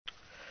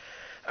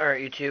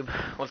Alright, YouTube,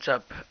 what's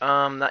up?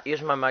 Not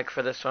using my mic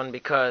for this one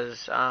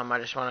because I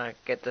just want to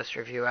get this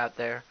review out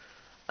there,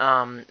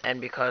 and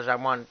because I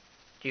want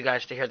you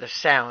guys to hear the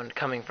sound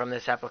coming from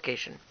this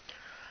application.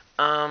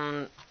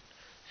 Um,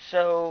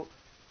 so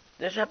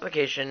this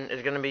application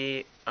is going to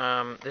be,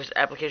 this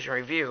application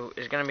review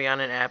is going to be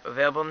on an app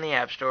available in the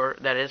App Store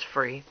that is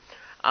free.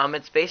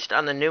 It's based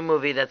on the new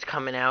movie that's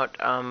coming out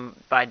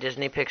by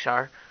Disney and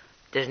Pixar.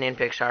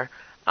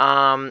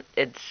 The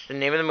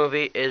name of the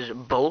movie is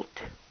Bolt.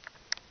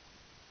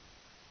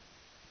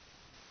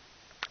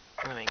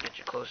 Let me get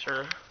you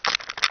closer.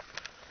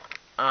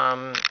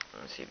 Let's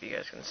see if you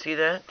guys can see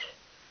that.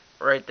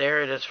 Right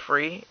there, it is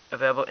free,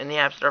 available in the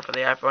App Store for the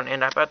iPhone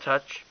and iPod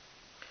Touch.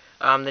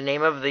 The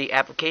name of the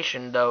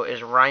application, though,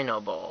 is Rhino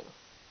Ball.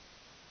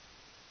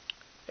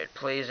 It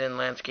plays in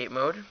landscape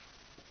mode.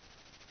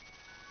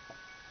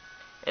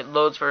 It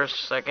loads for a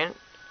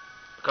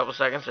couple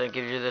seconds, and it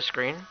gives you this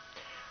screen.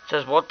 It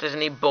says Walt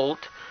Disney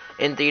Bolt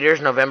in theaters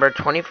November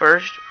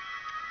 21st,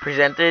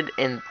 presented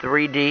in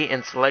 3D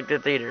in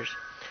selected theaters.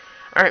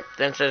 Alright,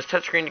 then it says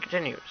touchscreen to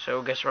continue.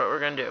 So guess what we're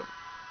going to do?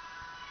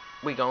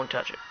 We go and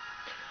touch it.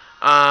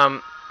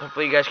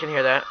 Hopefully you guys can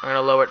hear that. I'm going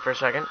to lower it for a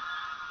second.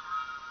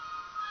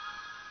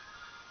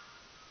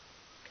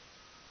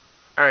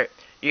 Alright,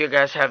 you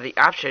guys have the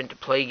option to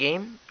play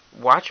game,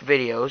 watch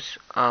videos.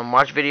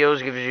 Watch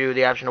videos gives you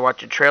the option to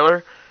watch a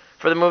trailer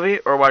for the movie,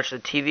 or watch the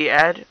TV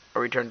ad,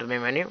 or return to the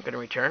main menu. I'm going to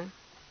return.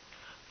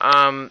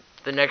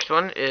 The next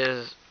one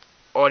is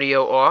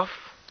audio off.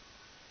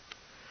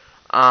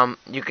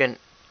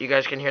 You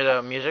guys can hear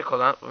the music.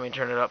 Hold on, let me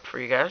turn it up for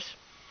you guys.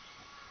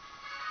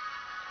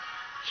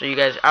 So you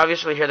guys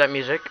obviously hear that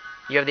music.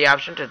 You have the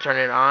option to turn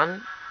it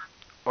on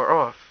or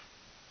off.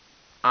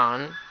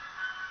 On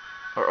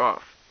or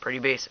off. Pretty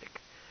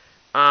basic.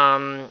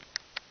 I'm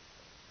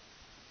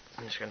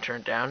just going to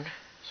turn it down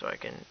so I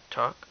can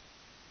talk.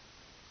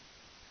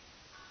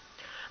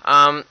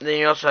 Then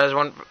you also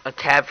have a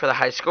tab for the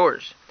high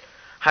scores.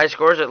 High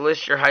scores, it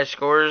lists your high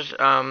scores.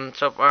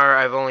 So far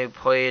I've only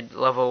played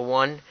level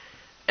 1.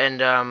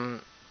 And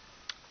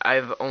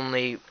I've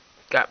only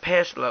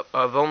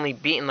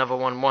beaten level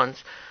 1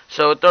 once.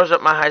 So it throws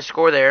up my high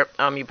score there.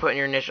 You put in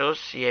your initials,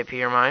 CAP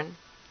or mine.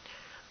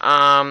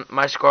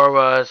 My score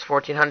was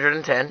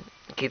 1410.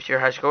 It keeps your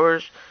high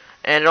scores.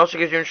 And it also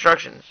gives you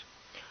instructions,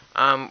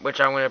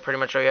 which I'm going to pretty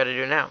much show you how to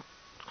do now.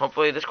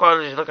 Hopefully this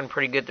quality is looking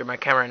pretty good through my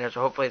camera right now,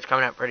 so hopefully it's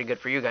coming out pretty good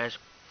for you guys.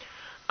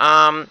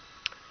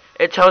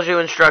 It tells you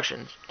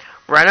instructions.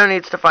 Rhino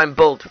needs to find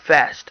Bolt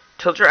fast.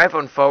 Tilt your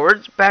iPhone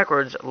forwards,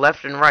 backwards,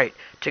 left, and right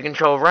to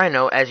control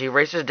Rhino as he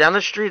races down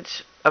the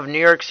streets of New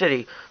York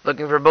City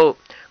looking for Bolt.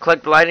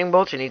 Collect lightning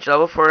bolts in each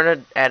level for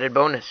an added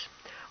bonus.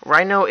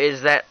 Rhino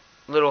is that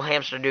little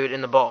hamster dude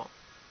in the ball.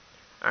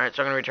 Alright,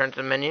 so I'm going to return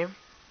to the menu.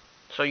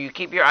 So you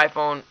keep your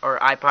iPhone or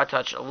iPod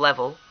Touch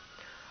level,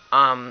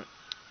 and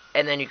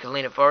then you can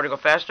lean it forward to go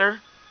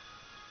faster,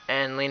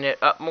 and lean it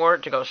up more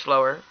to go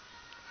slower,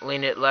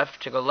 lean it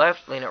left to go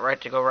left, lean it right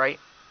to go right.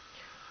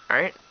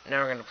 Alright, now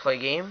we're going to play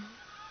game.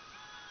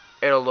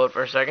 It'll load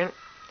for a second.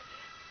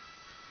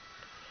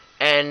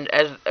 And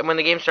when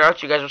the game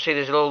starts, you guys will see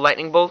these little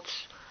lightning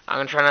bolts. I'm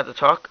going to try not to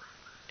talk.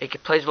 It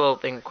plays a little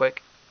thing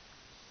quick.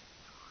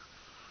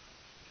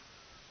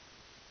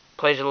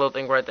 Plays a little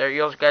thing right there.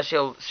 You guys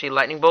see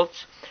lightning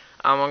bolts.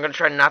 I'm going to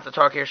try not to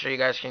talk here so you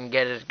guys can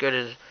get as good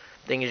a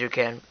thing as you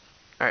can.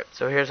 Alright,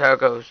 so here's how it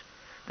goes.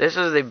 This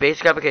is the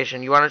basic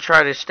application. You want to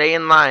try to stay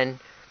in line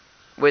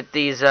with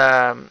these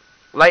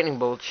lightning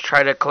bolts.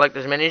 Try to collect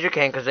as many as you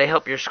can because they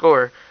help your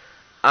score.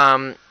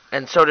 And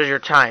so does your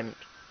time.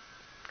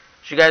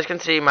 As you guys can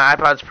see, my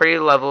iPod's pretty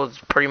level. It's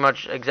pretty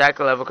much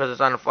exactly level because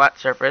it's on a flat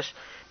surface,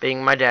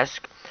 being my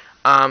desk.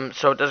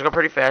 So it does go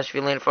pretty fast. If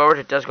you lean it forward,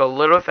 it does go a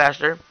little bit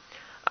faster.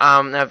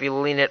 Now if you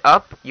lean it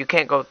up, you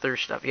can't go through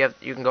stuff. You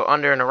can go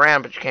under and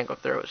around, but you can't go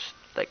through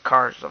like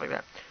cars and stuff like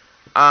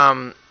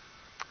that.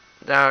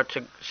 Now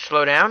to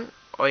slow down,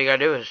 all you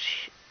gotta do is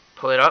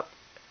pull it up.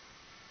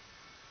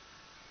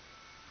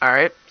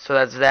 Alright, so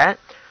that's that.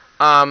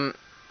 I'm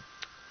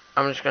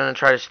just going to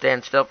try to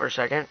stand still for a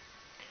second.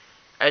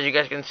 As you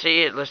guys can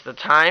see, it lists the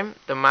time,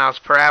 the miles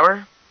per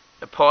hour,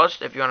 the pause,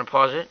 if you want to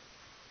pause it.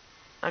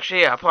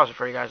 Actually, yeah, I'll pause it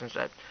for you guys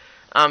instead.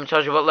 It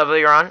tells you what level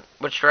you're on,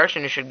 which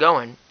direction you should go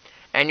in,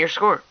 and your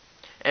score.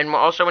 And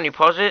also, when you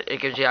pause it,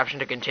 it gives you the option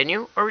to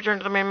continue or return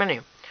to the main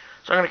menu.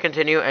 So I'm going to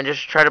continue and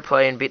just try to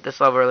play and beat this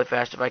level really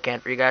fast if I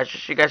can for you guys,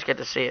 just so you guys get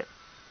to see it.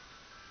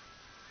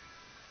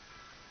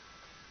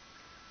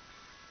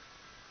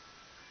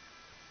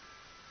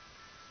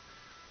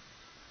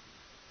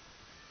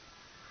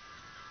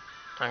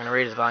 I'm going to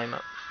raise the volume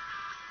up.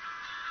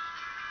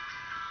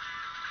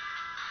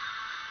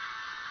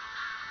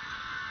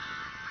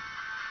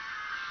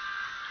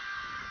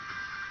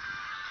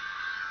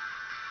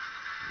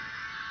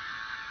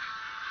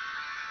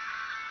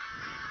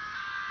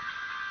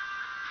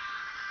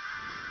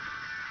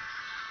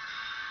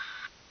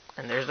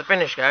 And there's the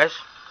finish, guys.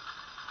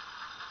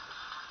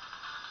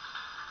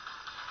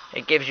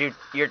 It gives you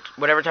your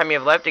whatever time you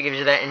have left, it gives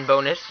you that in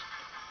bonus.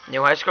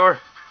 New high score.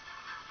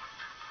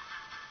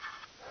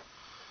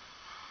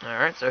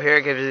 Alright, so here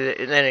it gives you,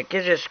 and then it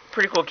gives you this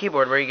pretty cool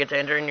keyboard where you get to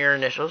enter in your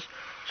initials.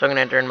 So I'm going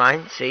to enter in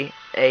mine, C,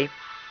 A,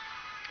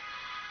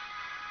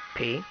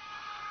 P.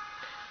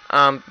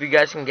 If you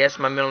guys can guess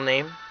my middle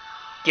name,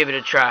 give it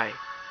a try.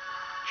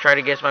 Try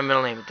to guess my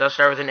middle name. It does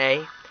start with an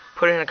A.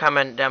 Put it in a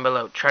comment down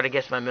below. Try to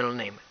guess my middle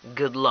name.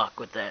 Good luck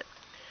with that.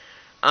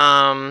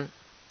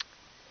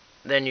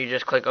 Then you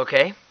just click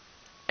OK.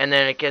 And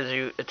then it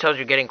tells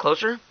you getting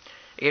closer.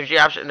 It gives you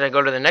the option to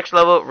go to the next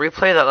level,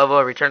 replay that level,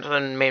 or return to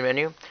the main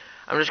menu.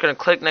 I'm just going to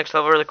click next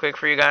level really quick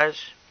for you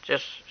guys,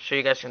 just so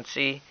you guys can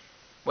see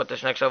what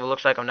this next level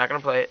looks like. I'm not going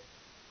to play it.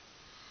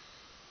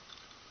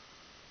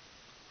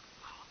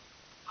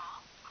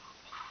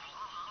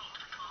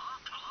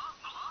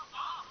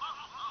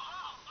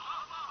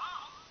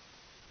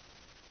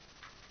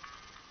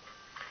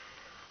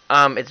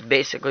 It's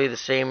basically the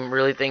same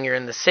really thing. You're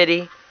in the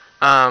city,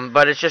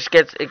 but it just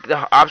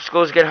the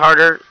obstacles get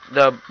harder,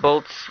 the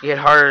bolts get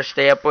harder to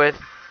stay up with.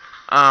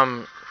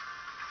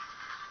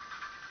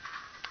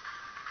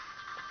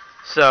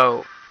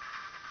 So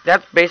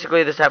that's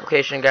basically this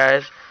application,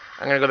 guys.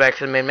 I'm gonna go back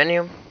to the main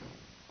menu.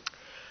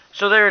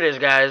 So there it is,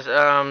 guys.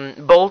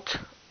 Bolt,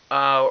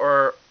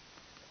 that's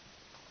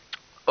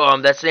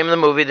the name of the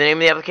movie. The name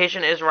of the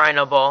application is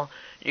Rhino Ball.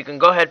 You can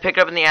go ahead, pick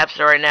it up in the App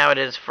Store right now. It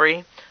is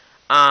free.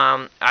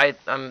 I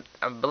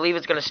believe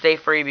it's gonna stay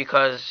free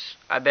because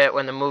I bet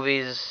when the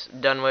movie's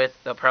done with,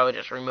 they'll probably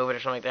just remove it or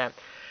something like that.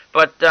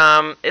 But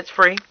it's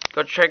free.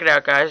 Go check it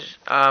out, guys.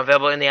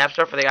 Available in the App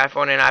Store for the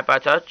iPhone and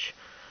iPod Touch.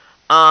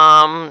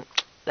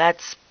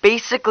 That's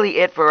basically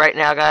it for right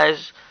now,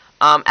 guys.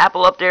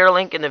 Apple update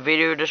link in the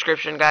video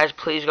description, guys.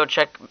 Please go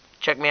check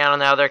me out on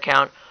the other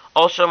account.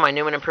 Also, my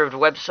new and improved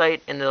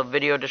website in the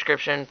video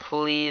description.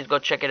 Please go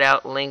check it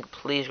out. Link,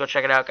 please go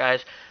check it out,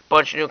 guys.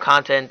 Bunch of new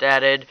content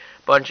added,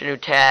 bunch of new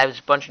tabs,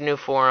 bunch of new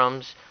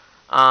forums.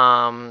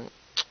 And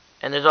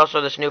there's also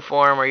this new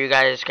forum where you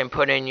guys can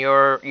put in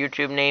your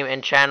YouTube name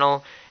and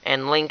channel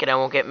and link, and I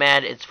won't get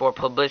mad. It's for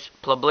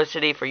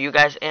publicity for you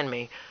guys and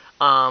me.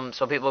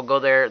 So people go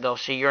there, they'll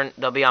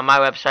be on my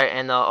website,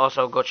 and they'll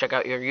also go check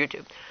out your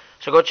YouTube.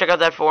 So go check out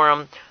that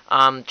forum.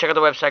 Check out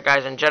the website,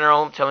 guys, in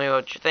general. Tell me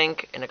what you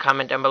think in a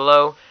comment down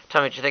below.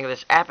 Tell me what you think of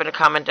this app in a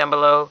comment down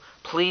below.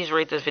 Please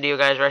rate this video,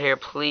 guys, right here.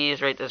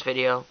 Please rate this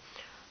video.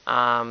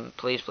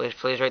 Please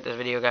rate this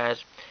video,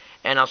 guys.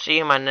 And I'll see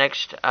you in my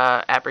next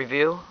app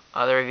review,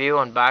 other review,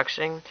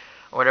 unboxing,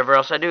 or whatever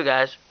else I do,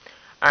 guys.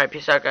 Alright,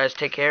 peace out, guys.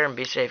 Take care and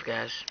be safe,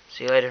 guys.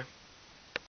 See you later.